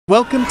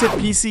Welcome to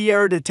PC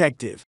Error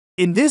Detective.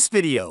 In this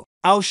video,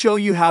 I'll show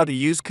you how to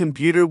use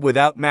computer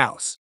without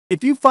mouse.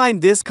 If you find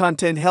this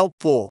content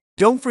helpful,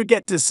 don't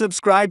forget to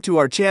subscribe to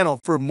our channel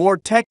for more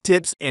tech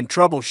tips and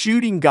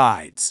troubleshooting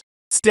guides.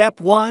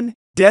 Step 1.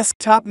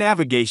 Desktop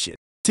Navigation.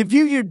 To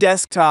view your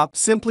desktop,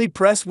 simply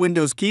press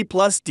Windows key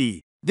plus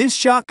D. This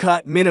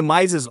shortcut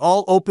minimizes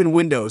all open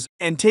windows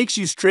and takes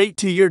you straight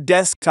to your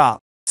desktop.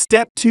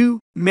 Step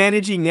 2.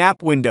 Managing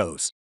app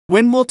windows.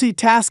 When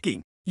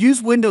multitasking,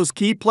 use Windows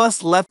key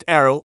plus left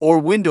arrow or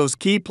Windows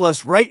key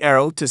plus right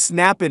arrow to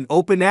snap an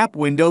open app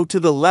window to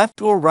the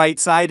left or right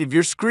side of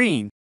your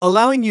screen,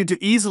 allowing you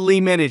to easily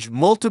manage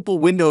multiple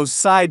windows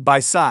side by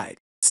side.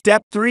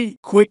 Step 3.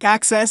 Quick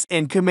Access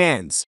and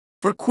Commands.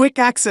 For quick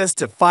access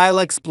to File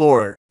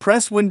Explorer,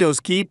 press Windows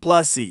key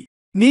plus C.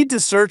 Need to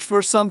search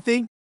for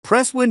something?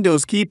 Press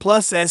Windows key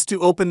plus S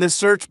to open the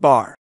search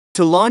bar.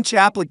 To launch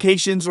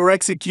applications or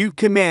execute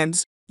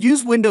commands,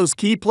 use Windows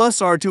key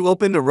plus R to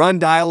open the Run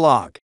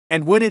dialog.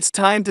 And when it's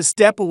time to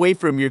step away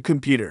from your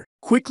computer,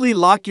 quickly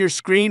lock your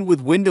screen with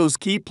Windows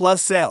key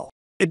plus L.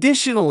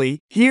 Additionally,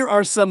 here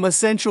are some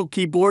essential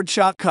keyboard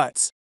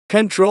shortcuts.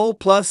 Ctrl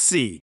plus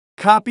C,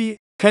 copy.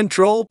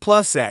 Ctrl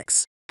plus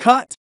X,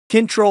 cut.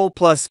 Ctrl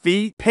plus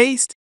V,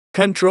 paste.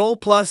 Ctrl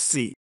plus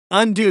C,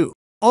 undo.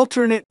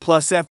 Alternate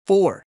plus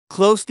F4,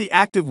 close the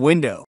active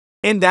window.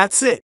 And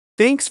that's it.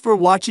 Thanks for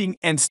watching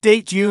and stay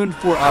tuned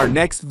for our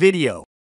next video.